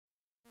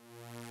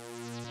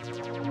Hello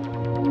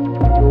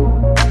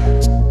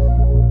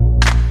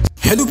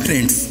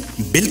friends,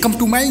 welcome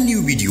to my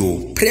new video.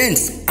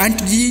 Friends,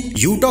 Antje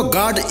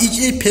Utgaard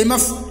is a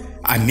famous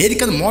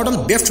American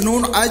model best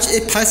known as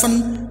a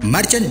fashion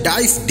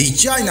merchandise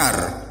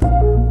designer.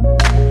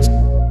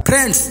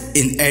 Friends,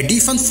 in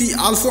addition she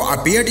also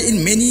appeared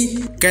in many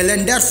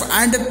calendars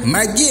and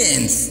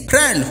magazines.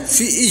 Friends,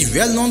 she is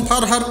well known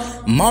for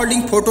her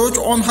modeling photos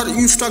on her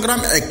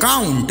Instagram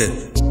account,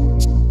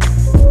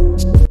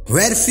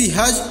 where she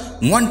has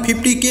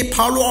 150k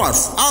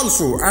followers.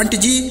 Also,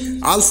 Antje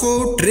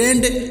also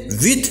trained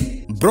with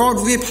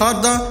Broadway for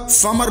the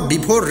summer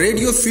before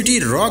Radio City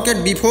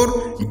Rocket,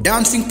 before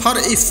dancing for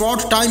a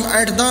short time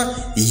at the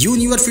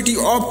University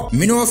of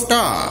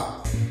Minnesota.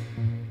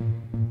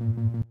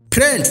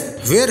 Friends,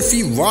 where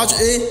she was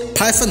a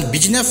fashion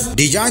business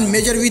design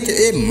major with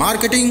a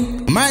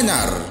marketing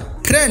minor.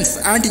 Friends,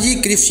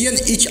 Antje Christian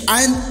is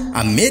an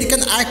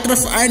American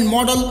actress and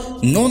model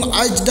known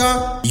as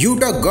the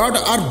Utgaard,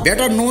 or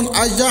better known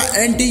as the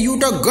Antje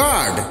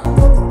Utgaard.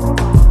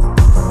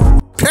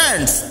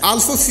 Friends,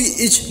 also she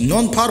is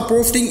known for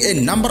posting a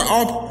number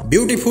of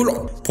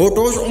beautiful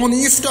photos on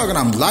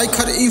Instagram, like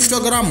her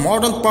Instagram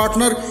model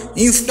partner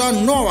Insta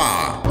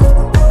Nova.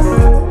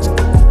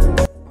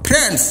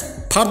 Friends,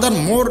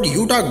 furthermore,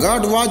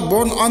 Utgaard was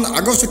born on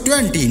August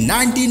 20,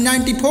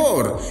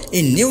 1994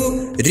 in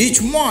New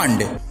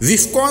Richmond,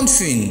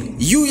 Wisconsin,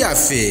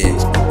 USA.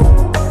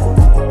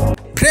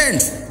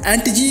 Friends,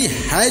 Antje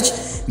has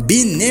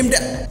been named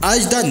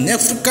as the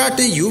next Kate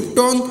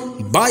Upton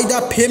by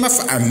the famous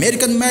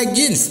American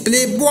magazine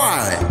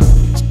Playboy.